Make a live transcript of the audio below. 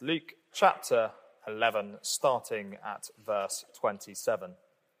Luke chapter 11, starting at verse 27.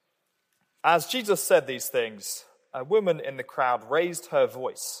 As Jesus said these things, a woman in the crowd raised her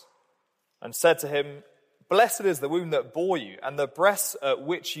voice and said to him, "Blessed is the womb that bore you and the breasts at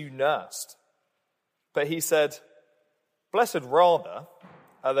which you nursed." But he said, "Blessed rather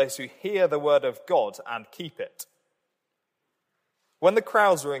are those who hear the word of God and keep it." When the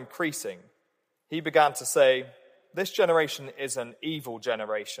crowds were increasing, he began to say, "This generation is an evil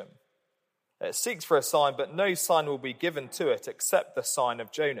generation. It seeks for a sign, but no sign will be given to it except the sign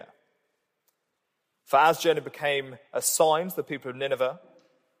of Jonah. For as Jonah became a sign to the people of Nineveh,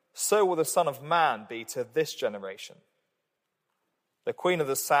 so will the Son of Man be to this generation. The queen of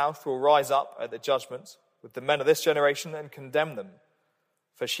the south will rise up at the judgment with the men of this generation and condemn them.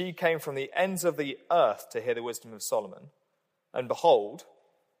 For she came from the ends of the earth to hear the wisdom of Solomon. And behold,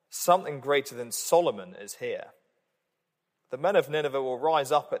 something greater than Solomon is here. The men of Nineveh will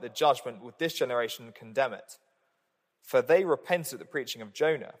rise up at the judgment with this generation and condemn it. For they repented at the preaching of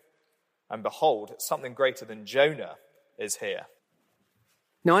Jonah. And behold, something greater than Jonah is here."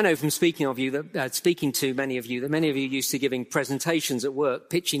 Now, I know from speaking to many of you, that many of you are used to giving presentations at work,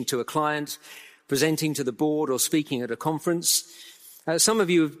 pitching to a client, presenting to the board, or speaking at a conference. Some of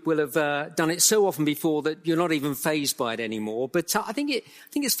you will have done it so often before that you're not even fazed by it anymore. But I think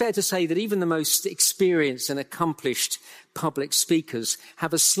it's fair to say that even the most experienced and accomplished public speakers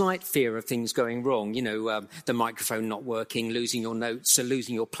have a slight fear of things going wrong. You know, the microphone not working, losing your notes, or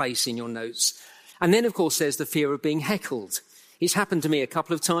losing your place in your notes. And then, of course, there's the fear of being heckled. It's happened to me a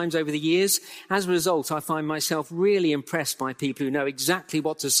couple of times over the years. As a result, I find myself really impressed by people who know exactly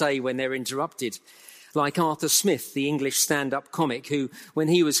what to say when they're interrupted. Like Arthur Smith, the English stand-up comic, who, when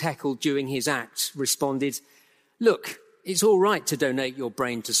he was heckled during his act, responded, "Look, it's all right to donate your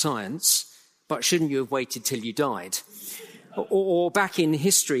brain to science, but shouldn't you have waited till you died?" Or back in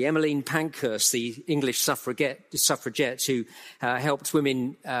history, Emmeline Pankhurst, the English suffragette who helped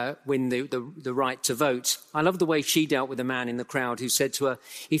women win the right to vote. I love the way she dealt with a man in the crowd who said to her,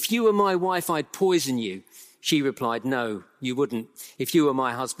 "If you were my wife, I'd poison you." She replied, "No, you wouldn't. If you were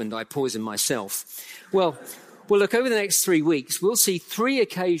my husband, I'd poison myself." Well, look, over the next 3 weeks, we'll see 3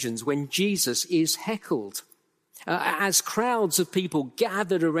 occasions when Jesus is heckled. As crowds of people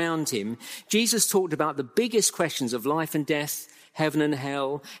gathered around him, Jesus talked about the biggest questions of life and death, heaven and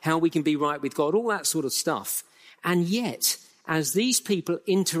hell, how we can be right with God, all that sort of stuff. And yet, as these people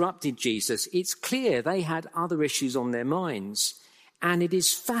interrupted Jesus, it's clear they had other issues on their minds. And it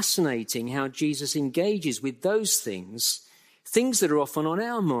is fascinating how Jesus engages with those things that are often on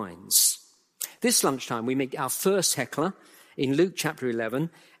our minds. This lunchtime, we meet our first heckler in Luke chapter 11,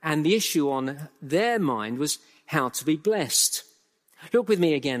 and the issue on their mind was how to be blessed. Look with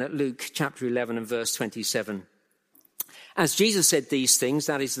me again at Luke chapter 11 and verse 27. As Jesus said these things,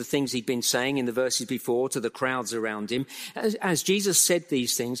 that is the things he'd been saying in the verses before to the crowds around him, as Jesus said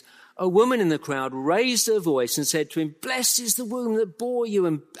these things, a woman in the crowd raised her voice and said to him, "Blessed is the womb that bore you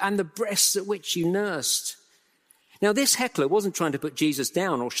and the breasts at which you nursed." Now, this heckler wasn't trying to put Jesus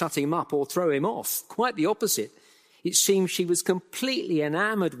down or shut him up or throw him off. Quite the opposite. It seems she was completely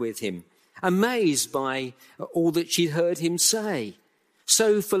enamored with him, amazed by all that she'd heard him say.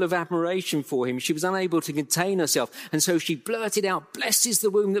 So full of admiration for him, she was unable to contain herself. And so she blurted out, "Blessed is the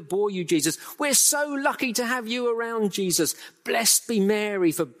womb that bore you, Jesus. We're so lucky to have you around, Jesus. Blessed be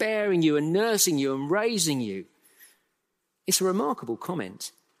Mary for bearing you and nursing you and raising you." It's a remarkable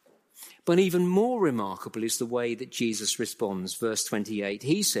comment. But even more remarkable is the way that Jesus responds. Verse 28,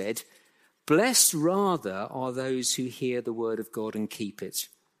 he said, "Blessed rather are those who hear the word of God and keep it."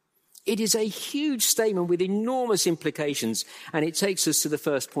 It is a huge statement with enormous implications, and it takes us to the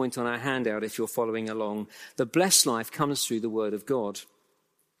first point on our handout if you're following along. The blessed life comes through the word of God.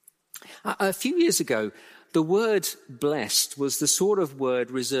 A few years ago, the word blessed was the sort of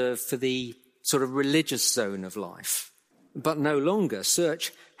word reserved for the sort of religious zone of life. But no longer.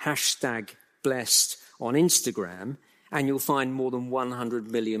 Search #blessed on Instagram, and you'll find more than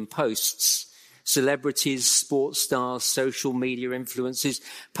 100 million posts. Celebrities, sports stars, social media influencers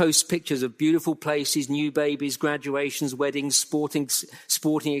post pictures of beautiful places, new babies, graduations, weddings,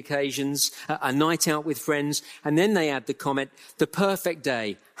 sporting occasions, a night out with friends. And then they add the comment, "the perfect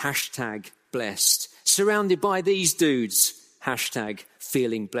day, #blessed. Surrounded by these dudes,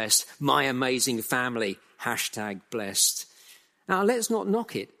 #feeling blessed. My amazing family, #blessed. Now, let's not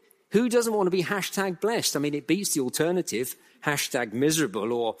knock it. Who doesn't want to be #blessed? I mean, it beats the alternative,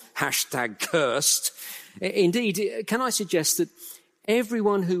 #miserable or #cursed. Indeed, can I suggest that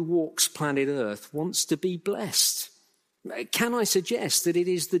everyone who walks planet Earth wants to be blessed? Can I suggest that it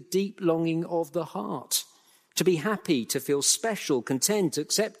is the deep longing of the heart to be happy, to feel special, content,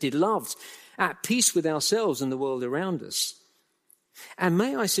 accepted, loved, at peace with ourselves and the world around us. And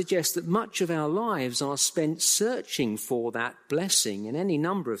may I suggest that much of our lives are spent searching for that blessing in any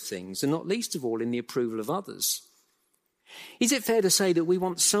number of things, and not least of all in the approval of others. Is it fair to say that we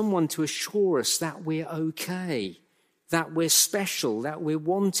want someone to assure us that we're okay, that we're special, that we're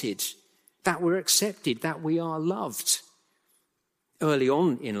wanted, that we're accepted, that we are loved? Early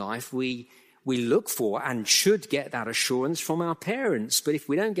on in life, we look for and should get that assurance from our parents. But if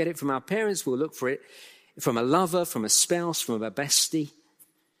we don't get it from our parents, we'll look for it from a lover, from a spouse, from a bestie.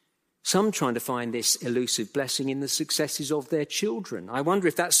 Some trying to find this elusive blessing in the successes of their children. I wonder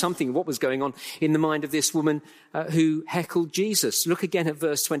if that's something of what was going on in the mind of this woman who heckled Jesus. Look again at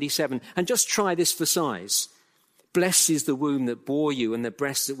verse 27 and just try this for size. Blessed is the womb that bore you and the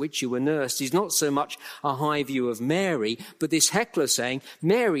breasts at which you were nursed is not so much a high view of Mary, but this heckler saying,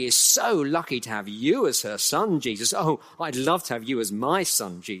 Mary is so lucky to have you as her son, Jesus. Oh, I'd love to have you as my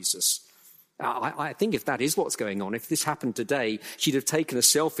son, Jesus. I think if that is what's going on, if this happened today, she'd have taken a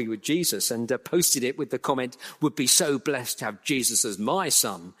selfie with Jesus and posted it with the comment, would be so blessed to have Jesus as my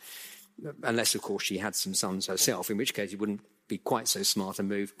son. Unless, of course, she had some sons herself, in which case it wouldn't be quite so smart a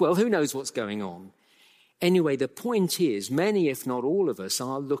move. Well, who knows what's going on? Anyway, the point is, many, if not all of us,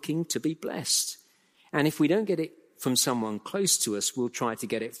 are looking to be blessed. And if we don't get it from someone close to us, we'll try to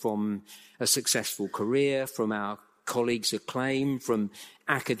get it from a successful career, from our colleagues' acclaim, from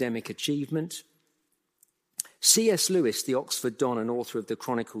academic achievement. C.S. Lewis, the Oxford Don and author of the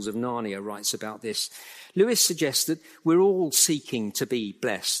Chronicles of Narnia, writes about this. Lewis suggests that we're all seeking to be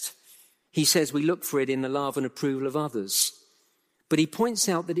blessed. He says we look for it in the love and approval of others. But he points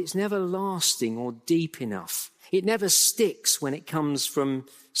out that it's never lasting or deep enough. It never sticks when it comes from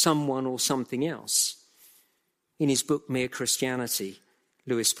someone or something else. In his book, Mere Christianity,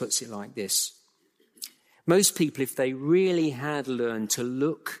 Lewis puts it like this. Most people, if they really had learned to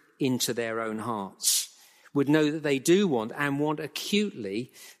look into their own hearts, would know that they do want and want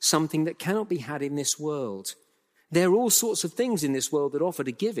acutely something that cannot be had in this world. There are all sorts of things in this world that offer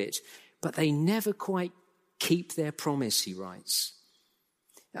to give it, but they never quite keep their promise, he writes.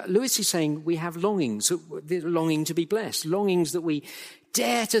 Lewis is saying we have longings, longing to be blessed, longings that we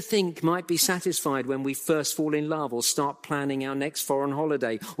dare to think might be satisfied when we first fall in love or start planning our next foreign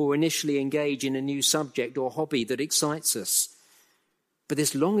holiday or initially engage in a new subject or hobby that excites us. But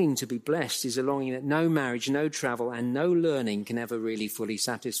this longing to be blessed is a longing that no marriage, no travel, and no learning can ever really fully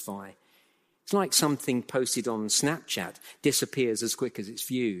satisfy. It's like something posted on Snapchat disappears as quick as it's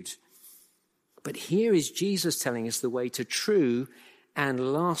viewed. But here is Jesus telling us the way to true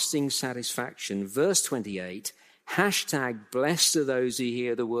and lasting satisfaction. Verse 28, #blessed are those who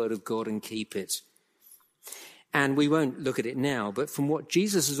hear the word of God and keep it. And we won't look at it now, but from what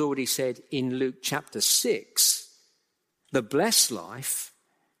Jesus has already said in Luke chapter 6, the blessed life,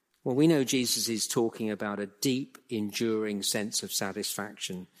 well, we know Jesus is talking about a deep, enduring sense of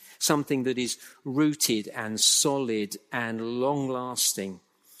satisfaction, something that is rooted and solid and long-lasting,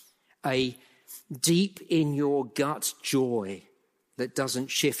 a deep in your gut joy that doesn't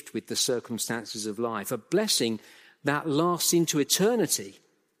shift with the circumstances of life, a blessing that lasts into eternity,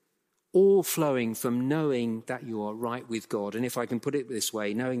 all flowing from knowing that you are right with God. And if I can put it this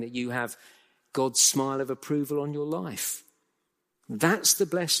way, knowing that you have God's smile of approval on your life. That's the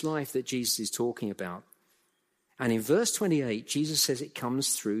blessed life that Jesus is talking about. And in verse 28, Jesus says it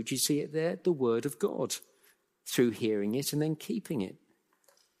comes through, do you see it there? The word of God, through hearing it and then keeping it.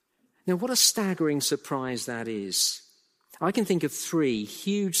 Now, what a staggering surprise that is. I can think of 3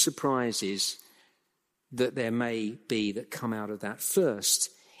 huge surprises that there may be that come out of that.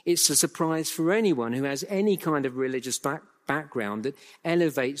 First, it's a surprise for anyone who has any kind of religious background that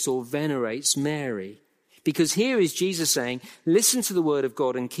elevates or venerates Mary. Because here is Jesus saying, listen to the word of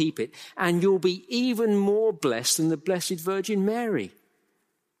God and keep it, and you'll be even more blessed than the Blessed Virgin Mary.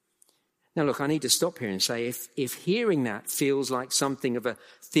 Now, look, I need to stop here and say, if hearing that feels like something of a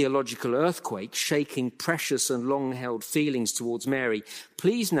theological earthquake, shaking precious and long-held feelings towards Mary,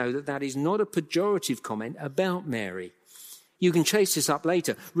 please know that that is not a pejorative comment about Mary. You can chase this up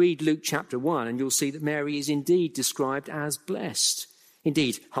later. Read Luke chapter 1, and you'll see that Mary is indeed described as blessed.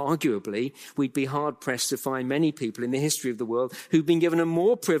 Indeed, arguably, we'd be hard-pressed to find many people in the history of the world who've been given a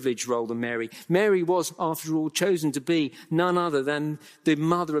more privileged role than Mary. Mary was, after all, chosen to be none other than the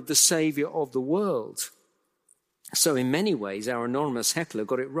mother of the Saviour of the world. So in many ways, our anonymous heckler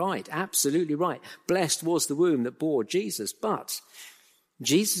got it right, absolutely right. Blessed was the womb that bore Jesus. But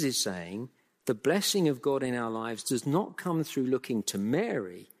Jesus is saying the blessing of God in our lives does not come through looking to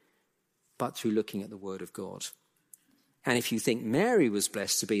Mary, but through looking at the Word of God. And if you think Mary was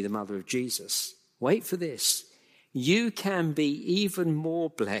blessed to be the mother of Jesus, wait for this. you can be even more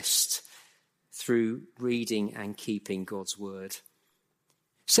blessed through reading and keeping God's word.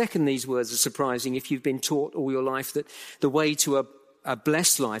 Second, these words are surprising if you've been taught all your life that the way to a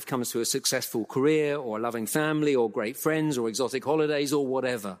blessed life comes through a successful career or a loving family or great friends or exotic holidays or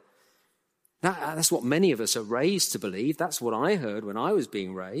whatever. That's what many of us are raised to believe. That's what I heard when I was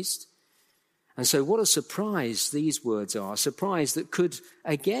being raised. And so what a surprise these words are. A surprise that could,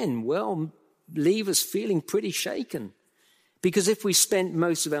 again, leave us feeling pretty shaken. Because if we spent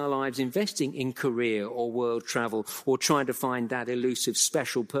most of our lives investing in career or world travel or trying to find that elusive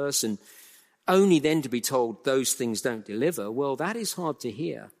special person, only then to be told those things don't deliver, well, that is hard to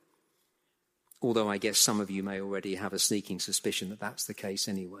hear. Although I guess some of you may already have a sneaking suspicion that that's the case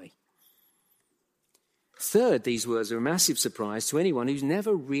anyway. Third, these words are a massive surprise to anyone who's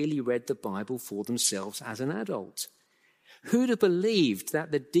never really read the Bible for themselves as an adult. Who'd have believed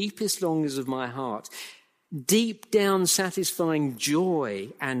that the deepest longings of my heart, deep down satisfying joy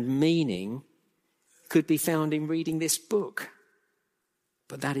and meaning, could be found in reading this book?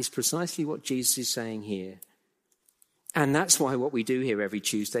 But that is precisely what Jesus is saying here. And that's why what we do here every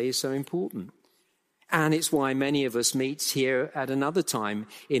Tuesday is so important. And it's why many of us meet here at another time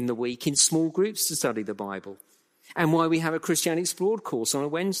in the week in small groups to study the Bible. And why we have a Christianity Explored course on a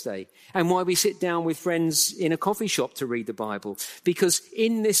Wednesday. And why we sit down with friends in a coffee shop to read the Bible. Because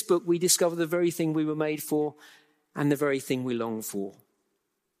in this book we discover the very thing we were made for and the very thing we long for.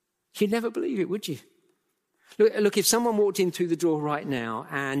 You'd never believe it, would you? Look, if someone walked in through the door right now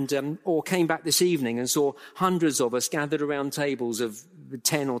and or came back this evening and saw hundreds of us gathered around tables of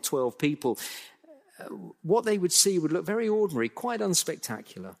 10 or 12 people, what they would see would look very ordinary, quite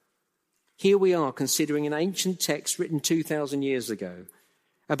unspectacular. Here we are considering an ancient text written 2,000 years ago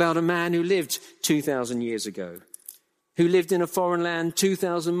about a man who lived 2,000 years ago, who lived in a foreign land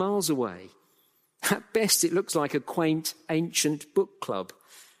 2,000 miles away. At best, it looks like a quaint, ancient book club.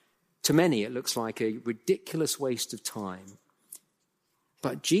 To many, it looks like a ridiculous waste of time.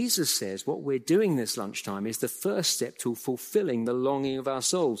 But Jesus says what we're doing this lunchtime is the first step to fulfilling the longing of our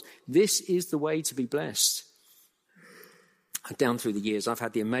souls. This is the way to be blessed. Down through the years, I've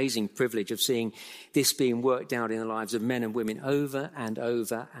had the amazing privilege of seeing this being worked out in the lives of men and women over and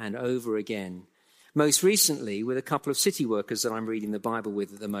over and over again. Most recently, with a couple of city workers that I'm reading the Bible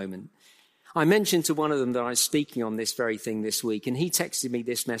with at the moment. I mentioned to one of them that I was speaking on this very thing this week, and he texted me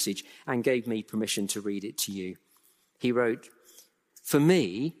this message and gave me permission to read it to you. He wrote, "For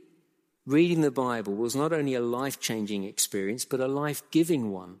me, reading the Bible was not only a life-changing experience, but a life-giving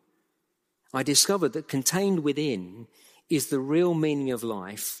one. I discovered that contained within is the real meaning of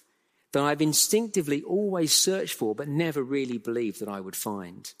life that I've instinctively always searched for, but never really believed that I would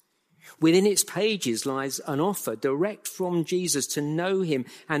find. Within its pages lies an offer direct from Jesus to know him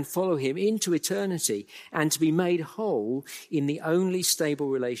and follow him into eternity and to be made whole in the only stable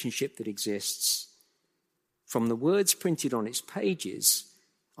relationship that exists. From the words printed on its pages,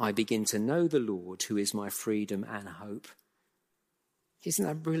 I begin to know the Lord, who is my freedom and hope." Isn't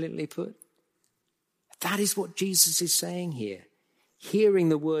that brilliantly put? That is what Jesus is saying here. Hearing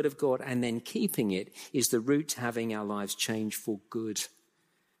the word of God and then keeping it is the route to having our lives change for good.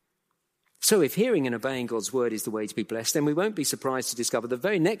 So if hearing and obeying God's word is the way to be blessed, then we won't be surprised to discover the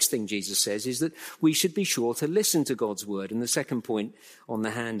very next thing Jesus says is that we should be sure to listen to God's word. And the second point on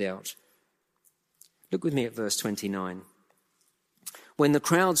the handout. Look with me at verse 29. When the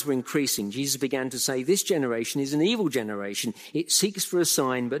crowds were increasing, Jesus began to say, "This generation is an evil generation. It seeks for a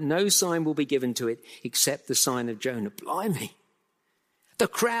sign, but no sign will be given to it except the sign of Jonah." Blimey. The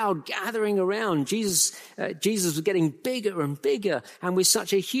crowd gathering around. Jesus was getting bigger and bigger, and with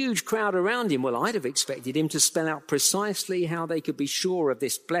such a huge crowd around him, well, I'd have expected him to spell out precisely how they could be sure of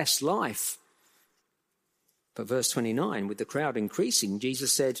this blessed life. But verse 29, with the crowd increasing,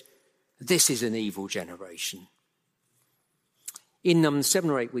 Jesus said, "This is an evil generation." In 7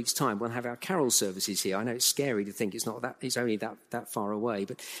 or 8 weeks' time, we'll have our carol services here. I know it's scary to think it's only that far away,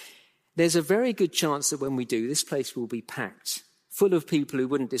 but there's a very good chance that when we do, this place will be packed, full of people who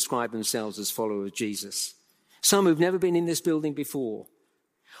wouldn't describe themselves as followers of Jesus. Some who've never been in this building before.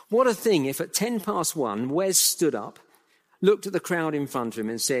 What a thing if at 1:10 Wes stood up, looked at the crowd in front of him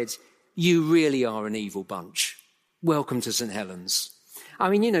and said, "You really are an evil bunch. Welcome to St. Helens." I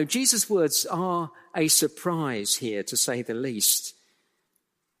mean, Jesus' words are a surprise here, to say the least.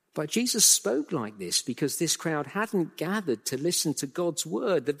 But Jesus spoke like this because this crowd hadn't gathered to listen to God's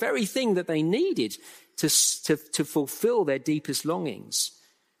word, the very thing that they needed to fulfill their deepest longings.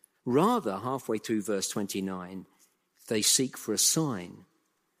 Rather, halfway through verse 29, they seek for a sign.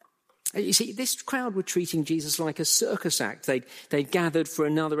 You see, this crowd were treating Jesus like a circus act. They'd gathered for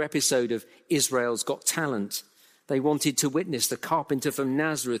another episode of Israel's Got Talent. They wanted to witness the carpenter from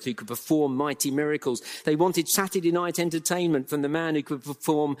Nazareth who could perform mighty miracles. They wanted Saturday night entertainment from the man who could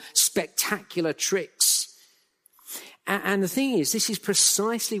perform spectacular tricks. And the thing is, this is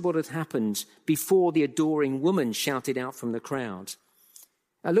precisely what had happened before the adoring woman shouted out from the crowd.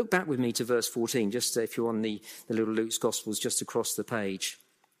 Look back with me to verse 14, just if you're on the little Luke's Gospels, just across the page.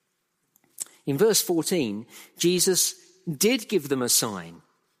 In verse 14, Jesus did give them a sign.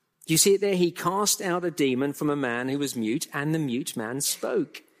 Do you see it there? He cast out a demon from a man who was mute, and the mute man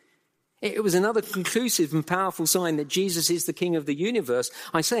spoke. It was another conclusive and powerful sign that Jesus is the King of the universe.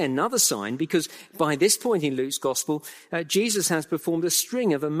 I say another sign because by this point in Luke's Gospel, Jesus has performed a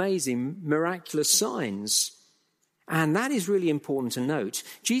string of amazing, miraculous signs. And that is really important to note.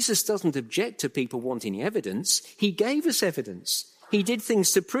 Jesus doesn't object to people wanting evidence. He gave us evidence. He did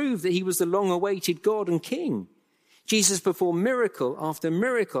things to prove that he was the long-awaited God and King. Jesus performed miracle after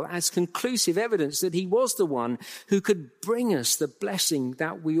miracle as conclusive evidence that he was the one who could bring us the blessing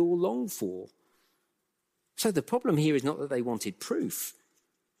that we all long for. So the problem here is not that they wanted proof.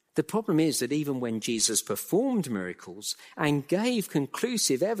 The problem is that even when Jesus performed miracles and gave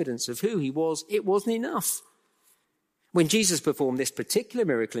conclusive evidence of who he was, it wasn't enough. When Jesus performed this particular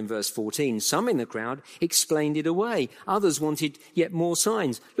miracle in verse 14, some in the crowd explained it away. Others wanted yet more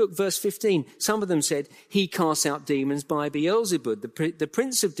signs. Look, verse 15, some of them said, he casts out demons by Beelzebub, the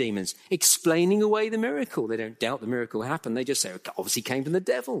prince of demons, explaining away the miracle. They don't doubt the miracle happened. They just say, it obviously came from the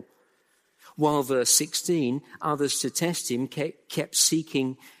devil. While verse 16, others to test him kept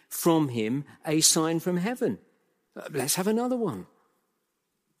seeking from him a sign from heaven. Let's have another one.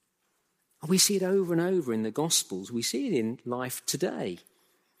 We see it over and over in the Gospels. We see it in life today.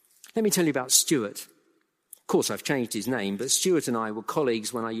 Let me tell you about Stuart. Of course, I've changed his name, but Stuart and I were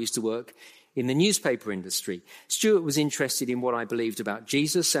colleagues when I used to work in the newspaper industry. Stuart was interested in what I believed about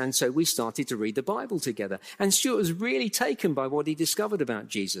Jesus, and so we started to read the Bible together. And Stuart was really taken by what he discovered about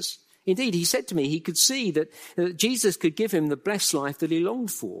Jesus. Indeed, he said to me he could see that Jesus could give him the blessed life that he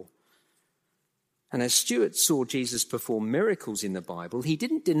longed for. And as Stuart saw Jesus perform miracles in the Bible, he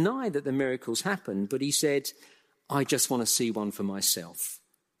didn't deny that the miracles happened, but he said, I just want to see one for myself.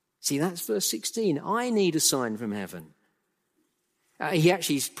 See, that's verse 16. I need a sign from heaven. He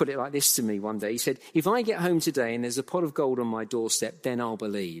actually put it like this to me one day. He said, if I get home today and there's a pot of gold on my doorstep, then I'll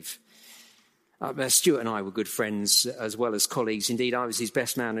believe. Stuart and I were good friends as well as colleagues. Indeed, I was his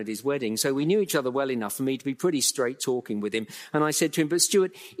best man at his wedding. So we knew each other well enough for me to be pretty straight talking with him. And I said to him, but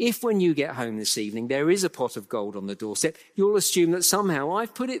Stuart, if when you get home this evening there is a pot of gold on the doorstep, you'll assume that somehow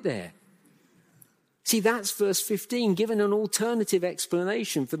I've put it there. See, that's verse 15, given an alternative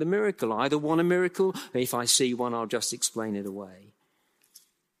explanation for the miracle. I either want a miracle, or if I see one, I'll just explain it away.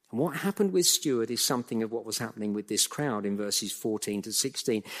 And what happened with Stuart is something of what was happening with this crowd in verses 14 to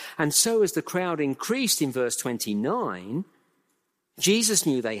 16. And so as the crowd increased in verse 29, Jesus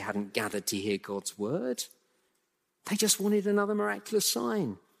knew they hadn't gathered to hear God's word. They just wanted another miraculous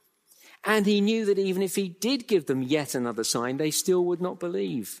sign. And he knew that even if he did give them yet another sign, they still would not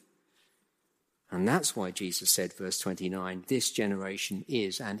believe. And that's why Jesus said, verse 29, this generation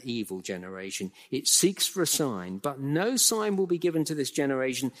is an evil generation. It seeks for a sign, but no sign will be given to this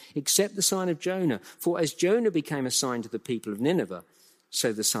generation except the sign of Jonah. For as Jonah became a sign to the people of Nineveh,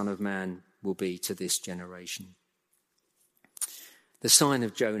 so the Son of Man will be to this generation. The sign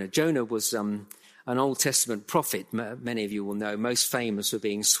of Jonah. Jonah was an Old Testament prophet, many of you will know, most famous for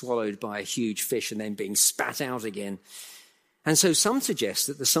being swallowed by a huge fish and then being spat out again. And so some suggest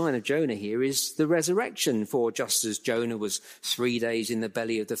that the sign of Jonah here is the resurrection, for just as Jonah was 3 days in the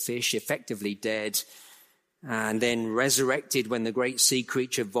belly of the fish, effectively dead, and then resurrected when the great sea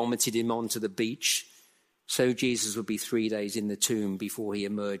creature vomited him onto the beach, so Jesus would be 3 days in the tomb before he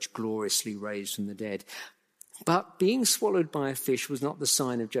emerged gloriously raised from the dead. But being swallowed by a fish was not the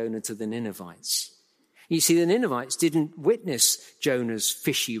sign of Jonah to the Ninevites. You see, the Ninevites didn't witness Jonah's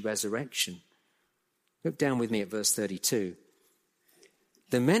fishy resurrection. Look down with me at verse 32.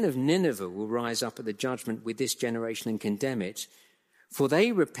 The men of Nineveh will rise up at the judgment with this generation and condemn it, for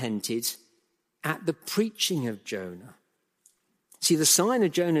they repented at the preaching of Jonah. See, the sign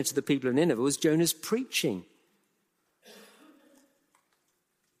of Jonah to the people of Nineveh was Jonah's preaching.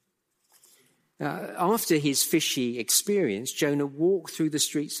 After his fishy experience, Jonah walked through the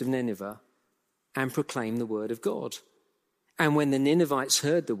streets of Nineveh and proclaimed the word of God. And when the Ninevites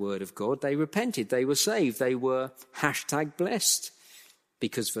heard the word of God, they repented. They were saved. They were #blessed.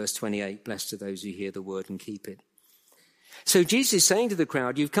 Because verse 28, blessed are those who hear the word and keep it. So Jesus is saying to the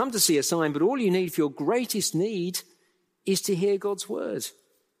crowd, you've come to see a sign, but all you need for your greatest need is to hear God's word.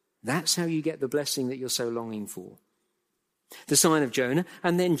 That's how you get the blessing that you're so longing for. The sign of Jonah,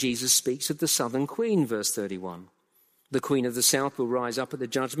 and then Jesus speaks of the southern queen, verse 31. The queen of the south will rise up at the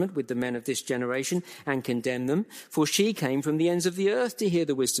judgment with the men of this generation and condemn them, for she came from the ends of the earth to hear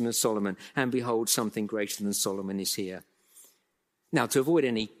the wisdom of Solomon, and behold, something greater than Solomon is here. Now, to avoid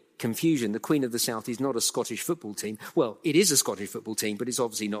any confusion, the Queen of the South is not a Scottish football team. Well, it is a Scottish football team, but it's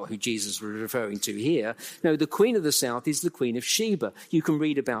obviously not who Jesus was referring to here. No, the Queen of the South is the Queen of Sheba. You can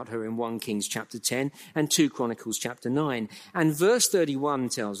read about her in 1 Kings chapter 10 and 2 Chronicles chapter 9. And verse 31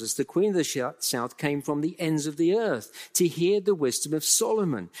 tells us the Queen of the South came from the ends of the earth to hear the wisdom of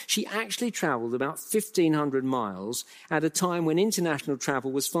Solomon. She actually travelled about 1,500 miles at a time when international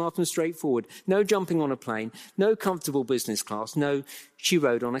travel was far from straightforward. No jumping on a plane, no comfortable business class, no, she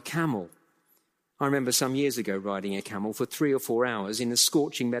rode on a camel. I remember some years ago riding a camel for 3 or 4 hours in the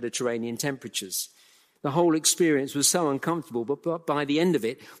scorching Mediterranean temperatures. The whole experience was so uncomfortable, but by the end of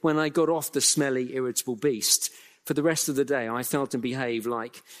it, when I got off the smelly, irritable beast, for the rest of the day I felt and behaved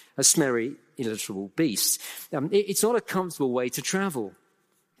like a smelly, irritable beast. It's not a comfortable way to travel.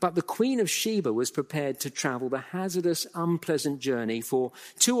 But the Queen of Sheba was prepared to travel the hazardous, unpleasant journey for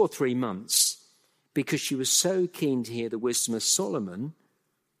 2 or 3 months because she was so keen to hear the wisdom of Solomon,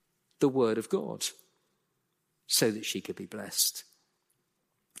 the word of God, so that she could be blessed.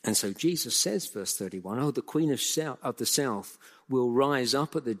 And so Jesus says, verse 31, the Queen of the South will rise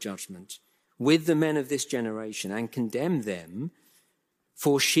up at the judgment with the men of this generation and condemn them,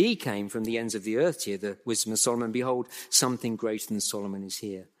 for she came from the ends of the earth to hear the wisdom of Solomon. Behold, something greater than Solomon is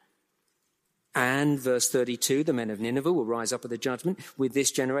here. And verse 32, the men of Nineveh will rise up at the judgment with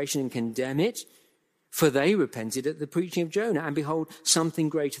this generation and condemn it, for they repented at the preaching of Jonah, and behold, something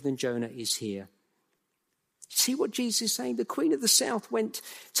greater than Jonah is here. See what Jesus is saying? The Queen of the South went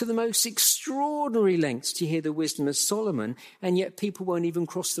to the most extraordinary lengths to hear the wisdom of Solomon, and yet people won't even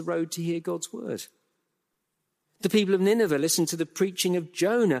cross the road to hear God's word. The people of Nineveh listened to the preaching of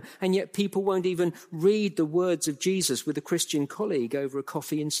Jonah, and yet people won't even read the words of Jesus with a Christian colleague over a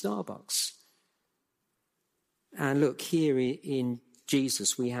coffee in Starbucks. And look, here in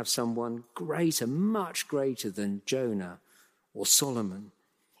Jesus, we have someone greater, much greater than Jonah or Solomon.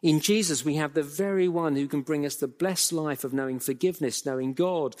 In Jesus, we have the very one who can bring us the blessed life of knowing forgiveness, knowing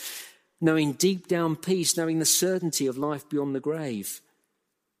God, knowing deep down peace, knowing the certainty of life beyond the grave.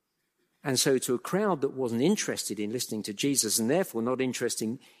 And so to a crowd that wasn't interested in listening to Jesus and therefore not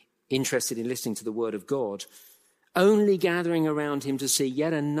interested in listening to the word of God, only gathering around him to see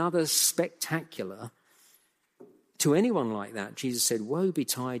yet another spectacular, to anyone like that, Jesus said, woe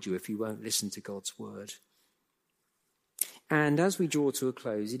betide you if you won't listen to God's word. And as we draw to a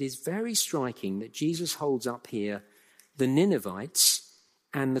close, it is very striking that Jesus holds up here the Ninevites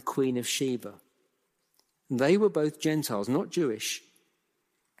and the Queen of Sheba. They were both Gentiles, not Jewish,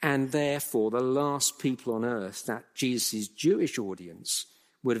 and therefore the last people on earth that Jesus' Jewish audience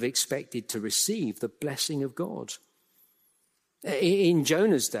would have expected to receive the blessing of God. In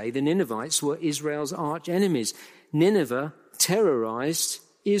Jonah's day, the Ninevites were Israel's arch enemies. Nineveh terrorized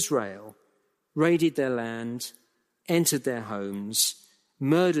Israel, raided their land, entered their homes,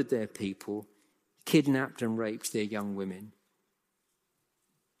 murdered their people, kidnapped and raped their young women.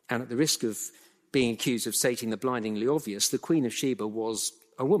 And at the risk of being accused of stating the blindingly obvious, the Queen of Sheba was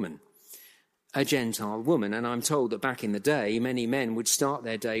a woman, a Gentile woman. And I'm told that back in the day, many men would start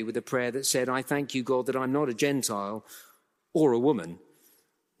their day with a prayer that said, I thank you, God, that I'm not a Gentile or a woman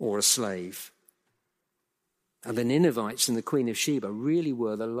or a slave. And the Ninevites and the Queen of Sheba really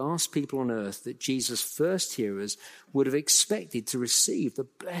were the last people on earth that Jesus' first hearers would have expected to receive the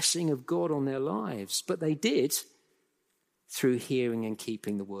blessing of God on their lives. But they did through hearing and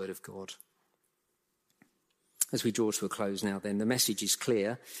keeping the word of God. As we draw to a close now then, the message is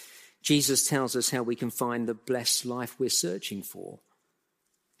clear. Jesus tells us how we can find the blessed life we're searching for.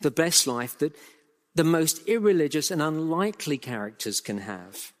 The blessed life that the most irreligious and unlikely characters can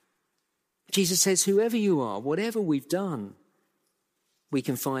have. Jesus says, whoever you are, whatever we've done, we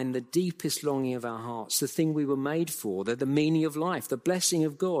can find the deepest longing of our hearts, the thing we were made for, the meaning of life, the blessing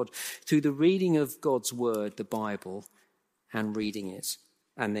of God, through the reading of God's word, the Bible, and reading it,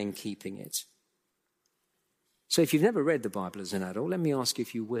 and then keeping it. So if you've never read the Bible as an adult, let me ask you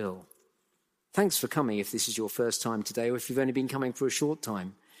if you will. Thanks for coming if this is your first time today, or if you've only been coming for a short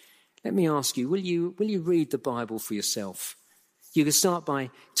time. Let me ask you, will you read the Bible for yourself? You can start by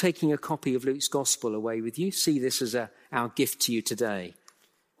taking a copy of Luke's Gospel away with you. See this as our gift to you today.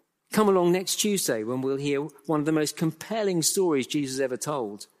 Come along next Tuesday when we'll hear one of the most compelling stories Jesus ever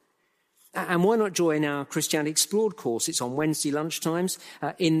told. And why not join our Christianity Explored course? It's on Wednesday lunchtimes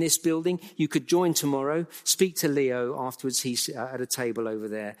in this building. You could join tomorrow. Speak to Leo afterwards. He's at a table over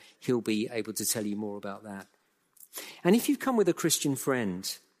there. He'll be able to tell you more about that. And if you've come with a Christian friend,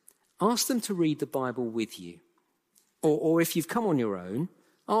 ask them to read the Bible with you. Or if you've come on your own,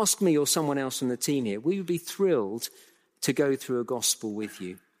 ask me or someone else from the team here. We would be thrilled to go through a gospel with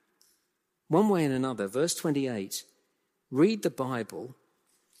you. One way and another, verse 28, read the Bible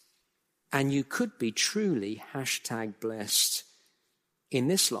and you could be truly #blessed in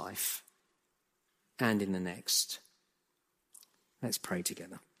this life and in the next. Let's pray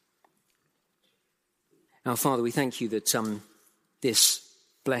together. Our Father, we thank you that this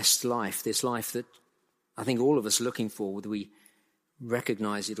blessed life, this life that I think all of us are looking for, whether we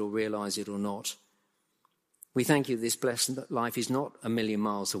recognize it or realize it or not, we thank you that this blessed life is not a million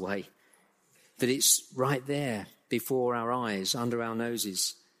miles away, that it's right there before our eyes, under our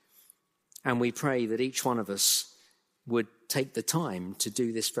noses. And we pray that each one of us would take the time to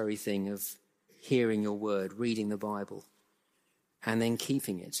do this very thing of hearing your word, reading the Bible, and then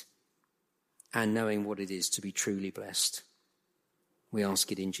keeping it and knowing what it is to be truly blessed. We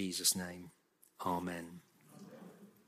ask it in Jesus' name. Amen.